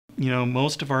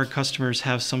most of our customers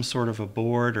have some sort of a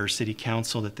board or city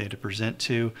council that they have to present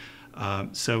to.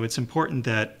 So it's important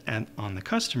that on the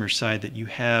customer side that you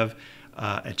have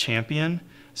a champion,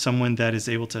 someone that is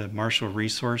able to marshal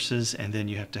resources, and then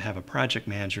you have to have a project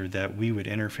manager that we would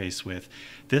interface with.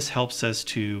 This helps us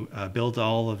to build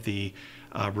all of the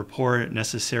rapport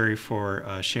necessary for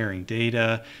sharing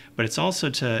data, but it's also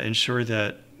to ensure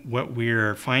that what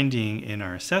we're finding in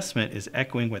our assessment is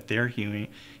echoing what they're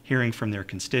hearing from their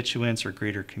constituents or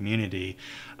greater community.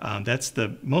 That's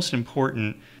the most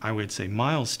important, I would say,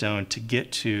 milestone to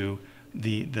get to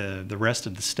the rest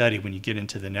of the study when you get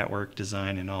into the network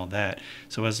design and all that.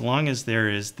 So as long as there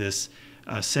is this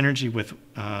synergy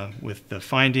with the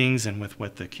findings and with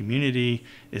what the community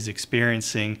is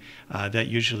experiencing, that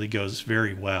usually goes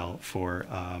very well for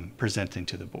presenting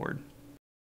to the board.